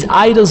against these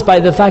idols by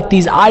the fact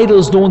these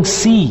idols don't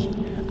see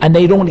and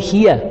they don't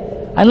hear.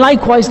 And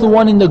likewise the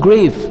one in the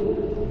grave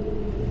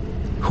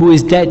who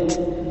is dead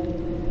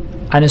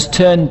and is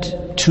turned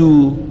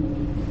to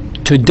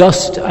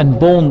dust and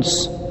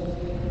bones.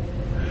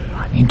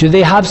 Do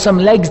they have some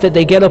legs that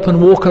they get up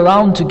and walk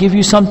around to give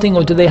you something,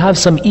 or do they have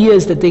some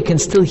ears that they can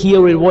still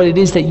hear what it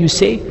is that you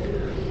say?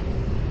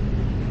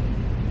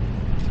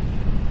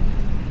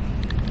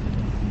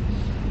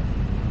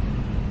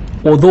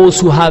 Or those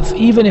who have,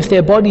 even if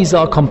their bodies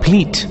are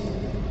complete,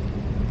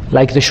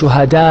 like the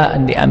shuhada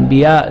and the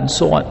anbiya and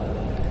so on,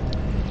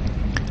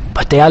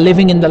 but they are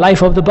living in the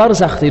life of the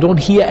barzakh, they don't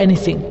hear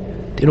anything,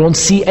 they don't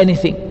see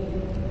anything.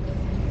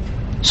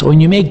 So when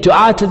you make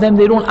dua to them,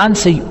 they don't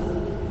answer you.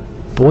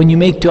 But when you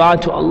make dua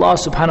to Allah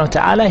subhanahu wa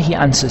ta'ala, He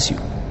answers you.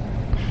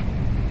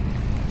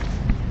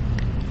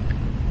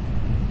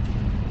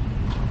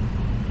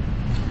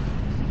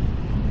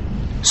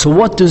 So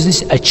what does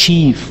this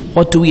achieve?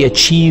 What do we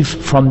achieve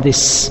from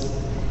this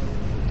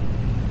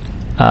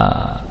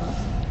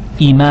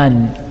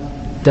iman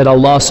that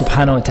Allah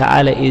subhanahu wa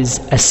ta'ala is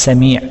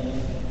As-Samī'?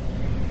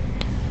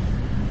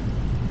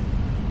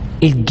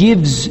 It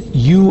gives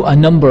you a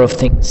number of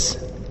things.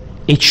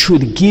 It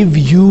should give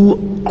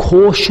you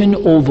caution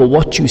over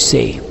what you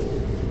say,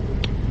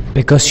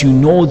 because you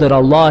know that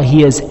Allah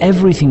hears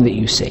everything that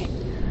you say.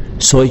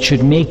 So it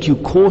should make you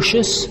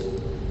cautious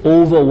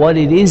over what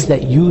it is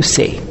that you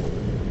say.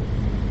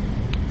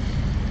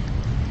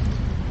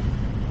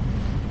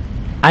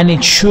 and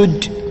it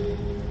should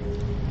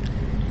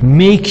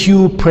make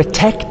you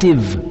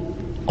protective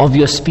of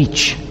your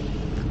speech,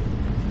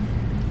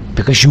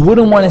 because you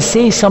wouldn't want to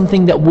say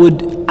something that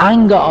would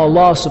anger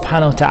Allah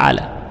subhanahu wa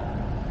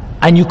ta'ala,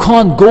 and you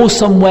can't go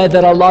somewhere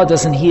that Allah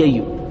doesn't hear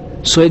you.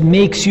 So it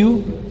makes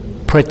you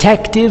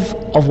protective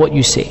of what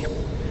you say,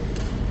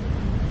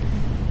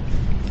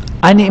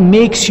 and it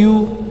makes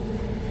you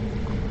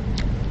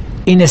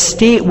in a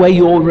state where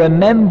you're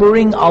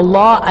remembering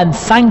Allah and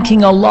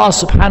thanking Allah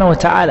subhanahu wa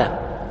ta'ala,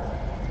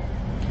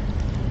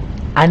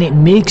 and it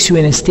makes you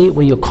in a state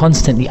where you're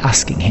constantly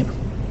asking Him.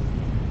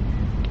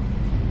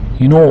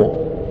 You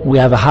know, we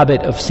have a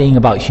habit of saying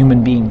about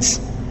human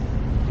beings,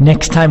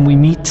 next time we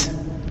meet,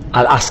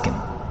 I'll ask Him.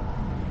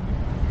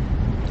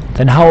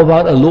 Then how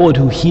about a Lord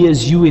who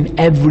hears you in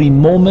every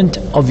moment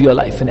of your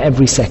life, in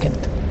every second?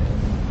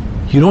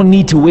 You don't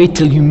need to wait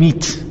till you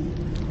meet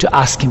to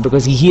ask Him,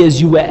 because He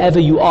hears you wherever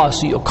you are.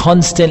 So you're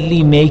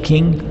constantly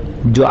making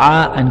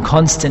dua and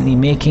constantly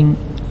making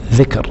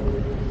dhikr.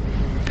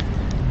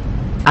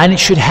 And it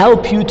should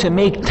help you to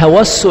make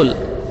tawassul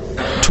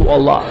to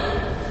Allah,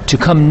 to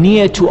come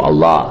near to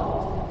Allah.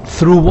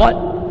 Through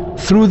what?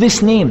 Through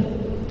this name.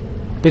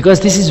 Because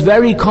this is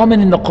very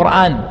common in the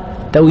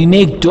Quran, that we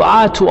make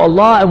dua to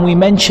Allah and we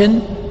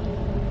mention,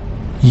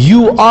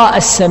 you are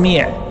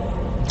As-Samī'.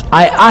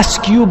 I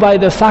ask you by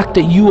the fact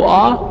that you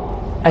are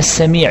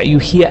As-Samī', you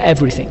hear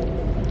everything,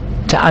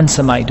 to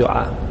answer my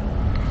dua.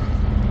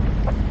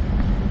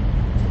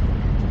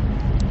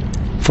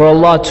 For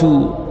Allah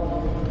to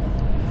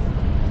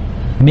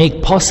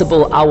make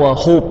possible our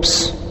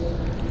hopes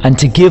and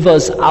to give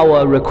us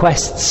our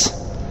requests.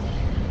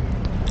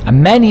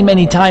 And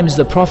many times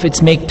the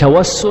Prophets make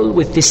tawassul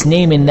with this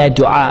name in their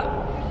dua.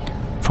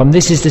 From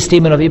this is the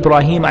statement of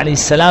Ibrahim alayhi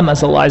salam,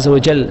 as Allah Azza wa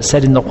Jal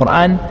said in the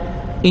Quran,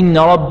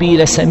 Inna Rabbi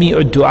la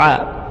sami'ud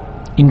du'a.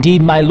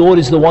 Indeed, my Lord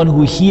is the one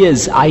who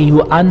hears, i.e.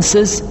 who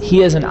answers,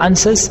 hears and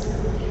answers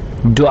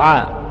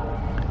dua.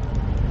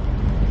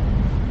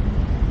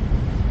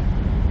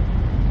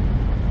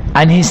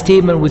 And his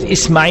statement with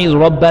Ismail,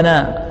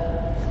 Rabbana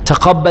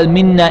taqabbal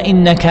minna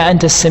innaka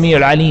anta as-Samī'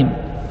 al-Alim.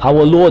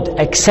 Our Lord,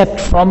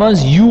 accept from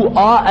us, you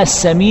are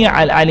As-Samī'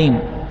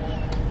 al-Alim.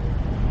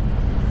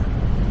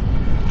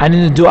 And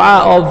in the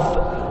dua of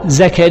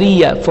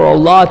Zakaria, for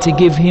Allah to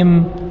give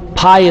him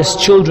pious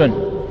children,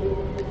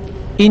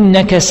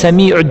 Innaka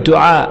Sami'ud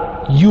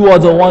Du'a, you are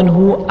the one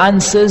who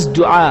answers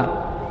dua.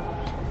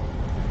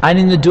 And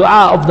in the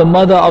dua of the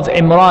mother of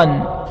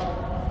Imran,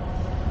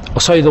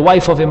 the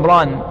wife of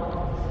Imran,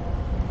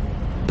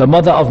 the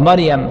mother of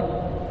Maryam,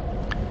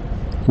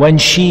 when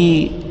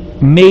she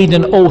made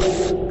an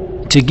oath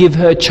to give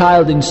her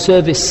child in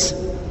service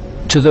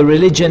to the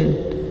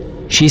religion,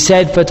 she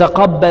said,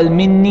 فَتَقَبَّلْ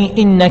مِنِّي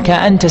إِنَّكَ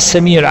أَنْتَ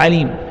السَّمِيعُ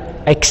الْعَلِيمُ.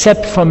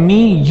 Accept from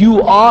me,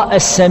 you are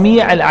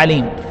As-Samī'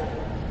 al-Alim.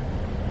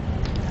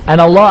 And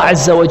Allah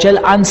Azza wa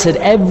Jal answered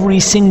every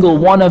single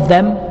one of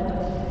them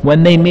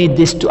when they made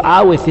this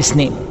dua with this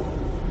name.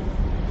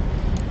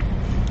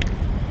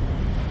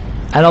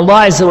 And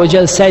Allah Azza wa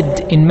Jal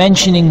said in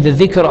mentioning the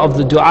dhikr of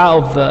the dua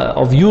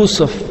of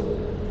Yusuf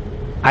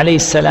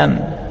alayhi salam,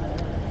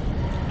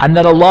 and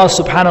that Allah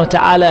subhanahu wa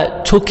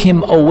ta'ala took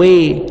him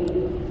away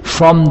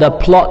from the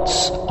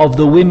plots of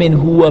the women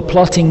who were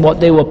plotting what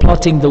they were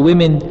plotting, the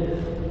women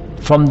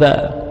from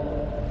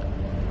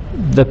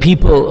the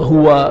people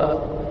who were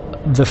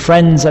the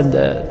friends and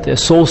the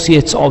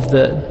associates of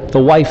the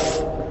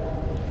wife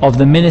of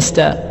the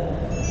minister.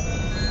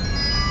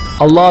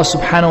 Allah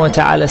subhanahu wa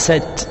ta'ala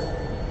said,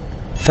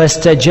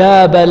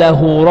 فَاسْتَجَابَ لَهُ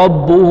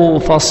رَبُّهُ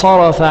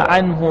فَصَرَفَ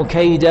عَنْهُ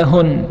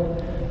كَيْدَهُنْ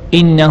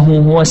إِنَّهُ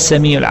هُوَ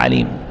السَّمِيعُ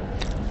الْعَلِيمُ.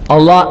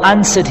 Allah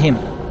answered him,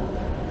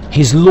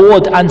 his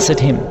Lord answered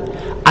him,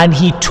 and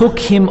He took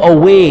him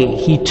away,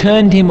 He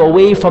turned him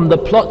away from the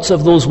plots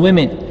of those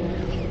women.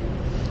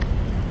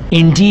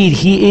 Indeed,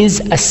 He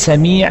is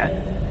As-Samī'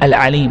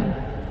 al-Alim.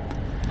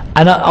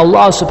 And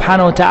Allah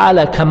subhanahu wa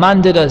ta'ala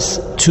commanded us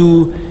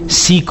to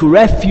seek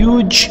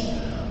refuge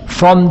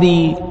from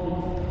the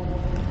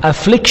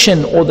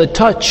affliction or the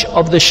touch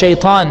of the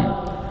shaitan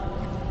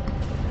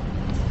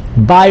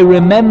by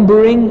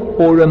remembering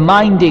or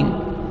reminding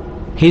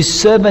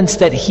His servants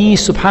that He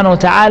subhanahu wa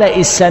ta'ala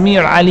is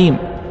Samī' Alim.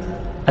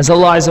 As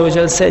Allah Azza wa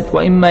Jalla said,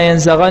 وَإِمَّا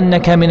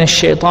يَنزَغَنَّكَ مِنَ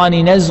الشَّيْطَانِ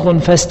نَزْغٌ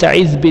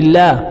فَاسْتَعِذْ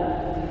بِاللَّهِ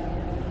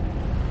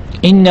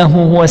إِنَّهُ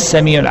هُوَ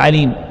السَّمِيعُ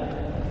الْعَلِيمُ.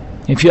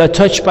 If you are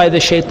touched by the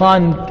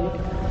shaitan,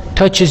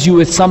 touches you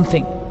with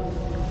something,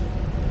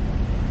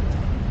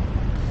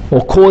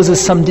 or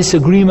causes some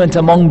disagreement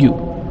among you,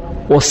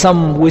 or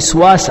some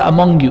wiswas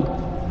among you,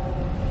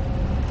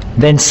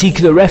 then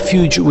seek the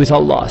refuge with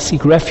Allah.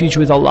 Seek refuge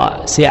with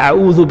Allah. Say,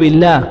 A'udhu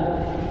billah.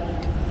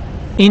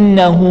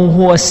 Innahu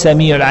huwa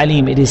as-Samī'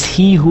 al-Alim. It is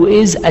He who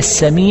is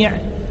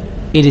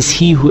As-Samī'. It is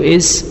He who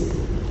is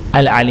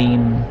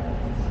Al-Alim.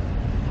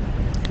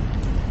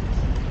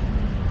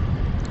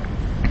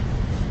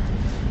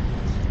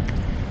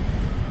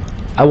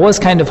 I was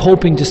kind of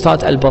hoping to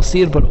start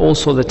Al-Basir, but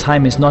also the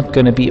time is not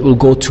going to be, it will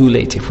go too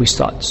late if we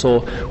start.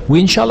 So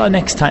we inshallah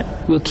next time,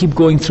 we'll keep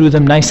going through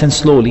them nice and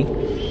slowly.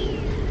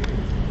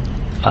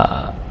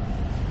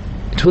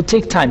 It will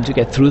take time to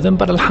get through them,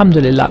 but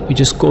alhamdulillah, we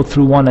just go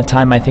through one at a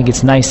time. I think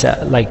it's nicer.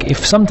 Like,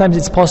 if sometimes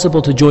it's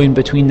possible to join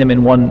between them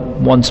in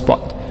one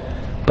spot.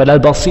 But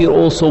Al-Basir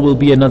also will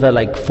be another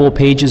like 4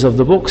 pages of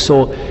the book.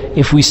 So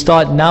if we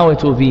start now,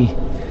 it will be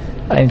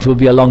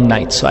a long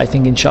night. So I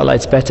think inshallah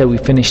it's better we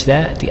finish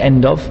there at the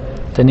end of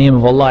the name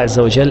of Allah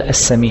Azza wa Jal, As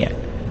Samī'.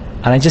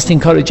 And I just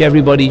encourage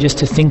everybody just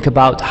to think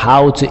about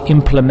how to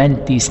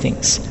implement these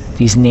things,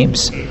 these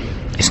names.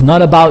 It's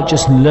not about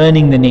just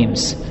learning the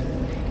names.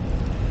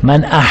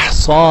 Man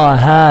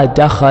ahsaha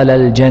dakhal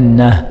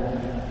al-jannah.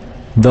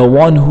 The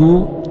one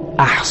who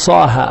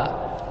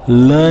ahsaha,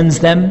 learns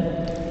them,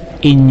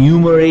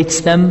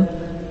 enumerates them,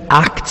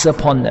 acts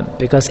upon them.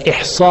 Because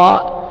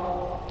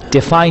ihsa,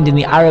 defined in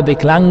the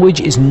Arabic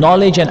language, is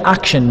knowledge and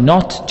action,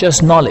 not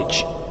just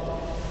knowledge.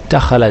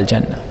 Dakhal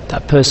al-jannah.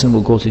 That person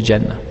will go to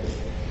Jannah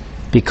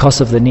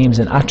because of the names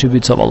and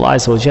attributes of Allah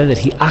Azza wa Jalla that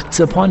he acts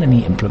upon and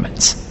he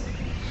implements.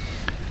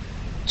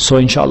 So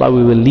inshallah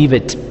we will leave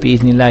it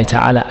bi'idhnillahi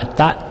ta'ala at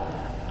that,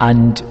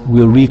 and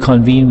we'll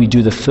reconvene. We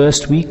do the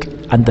first week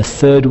and the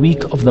third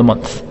week of the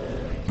month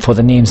for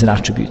the names and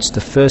attributes. The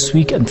first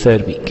week and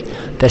third week.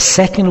 The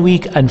second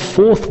week and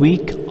fourth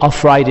week are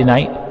Friday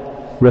night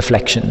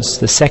reflections.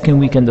 The second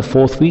week and the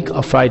fourth week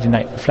are Friday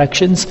night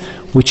reflections,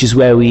 which is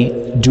where we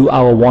do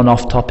our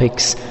one-off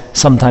topics,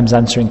 sometimes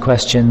answering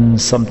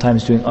questions,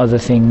 sometimes doing other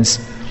things.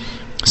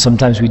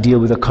 Sometimes we deal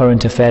with a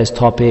current affairs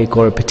topic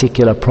or a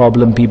particular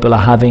problem people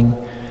are having.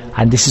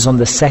 And this is on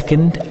the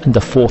second and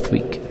the fourth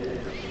week.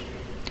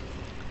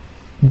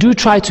 Do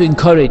try to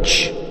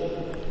encourage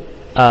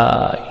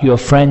your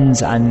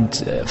friends and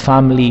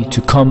family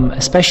to come,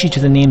 especially to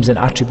the names and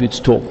attributes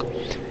talk.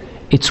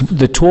 It's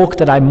the talk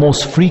that I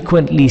most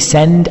frequently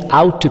send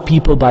out to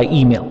people by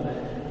email.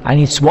 And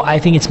I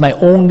think it's my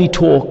only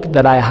talk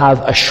that I have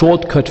a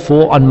shortcut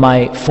for on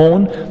my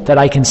phone that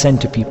I can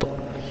send to people.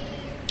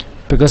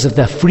 Because of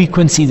the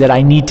frequency that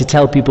I need to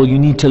tell people, you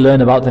need to learn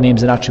about the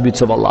names and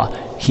attributes of Allah.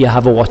 Here,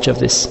 have a watch of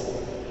this.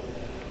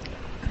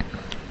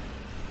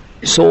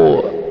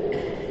 So,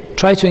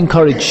 try to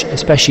encourage,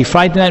 especially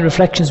Friday night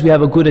reflections, we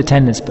have a good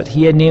attendance, but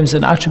here names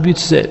and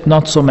attributes,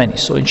 not so many.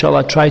 So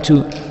inshallah, try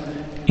to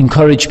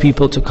encourage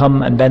people to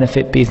come and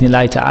benefit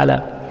bi'idhnillahi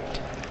ta'ala.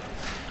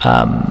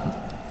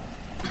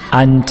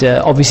 And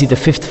obviously the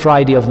 5th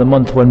Friday of the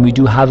month, when we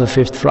do have a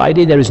 5th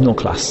Friday, there is no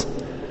class.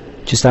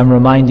 Just I'm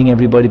reminding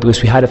everybody,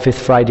 because we had a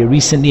 5th Friday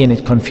recently and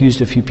it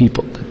confused a few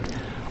people.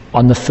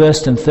 On the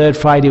 1st and 3rd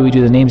Friday we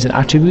do the names and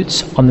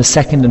attributes. On the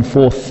 2nd and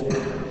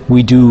 4th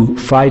we do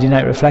Friday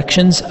night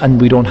reflections, and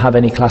we don't have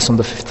any class on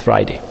the 5th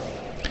Friday.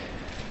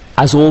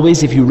 As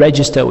always, if you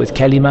register with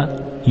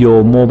Kalemah,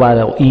 your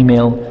mobile or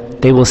email,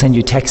 they will send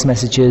you text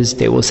messages,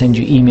 they will send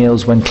you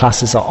emails when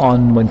classes are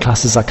on, when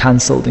classes are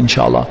cancelled,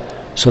 inshallah,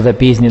 so that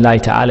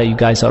bi'idhnillahi ta'ala you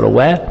guys are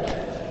aware.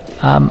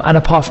 And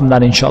apart from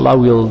that, inshallah,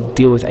 we'll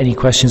deal with any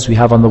questions we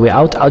have on the way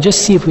out. I'll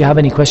just see if we have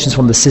any questions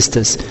from the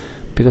sisters,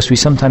 because we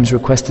sometimes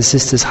request the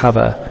sisters have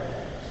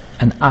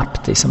an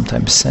app they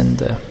sometimes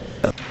send.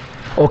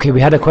 Okay,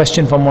 we had a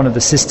question from one of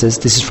the sisters.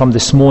 This is from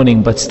this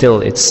morning, but still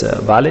it's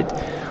valid.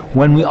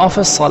 When we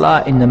offer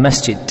salah in the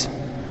masjid,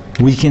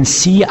 we can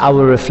see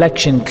our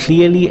reflection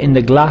clearly in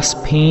the glass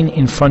pane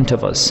in front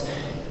of us.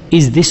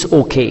 Is this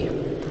okay?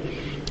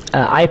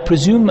 I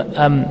presume,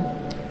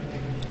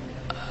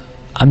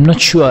 I'm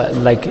not sure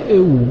like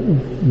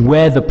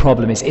where the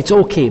problem is. It's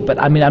okay, but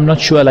I mean, I'm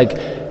not sure, like,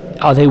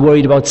 are they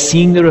worried about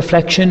seeing the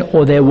reflection,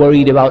 or they're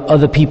worried about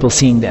other people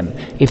seeing them?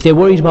 If they're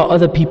worried about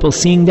other people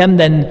seeing them,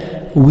 then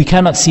we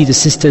cannot see the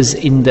sisters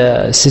in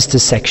the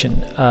sisters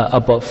section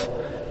above.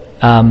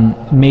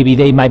 Maybe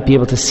they might be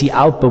able to see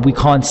out, but we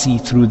can't see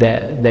through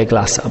their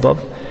glass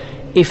above.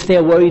 If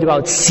they're worried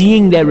about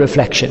seeing their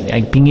reflection,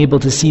 like being able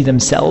to see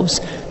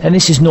themselves, then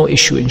this is no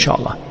issue,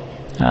 inshallah.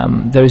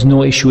 There is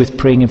no issue with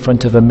praying in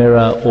front of a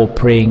mirror or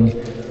praying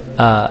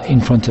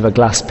in front of a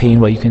glass pane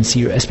where you can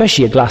see,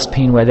 especially a glass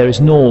pane where there is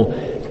no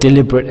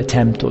deliberate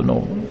attempt or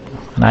no.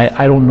 And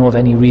I don't know of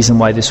any reason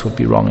why this would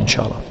be wrong,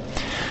 inshallah.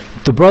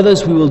 The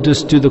brothers, we will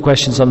just do the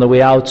questions on the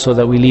way out so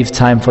that we leave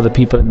time for the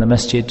people in the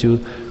masjid to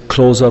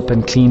close up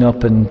and clean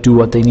up and do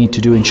what they need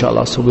to do,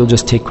 inshallah. So we'll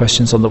just take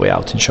questions on the way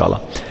out,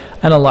 inshallah.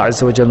 And Allah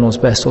Azza wa Jalla knows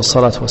best. Wa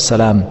salatu wa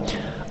salam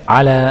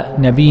ala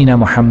nabiyyina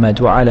Muhammad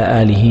wa ala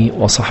alihi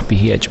wa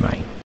sahbihi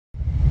ajma'in.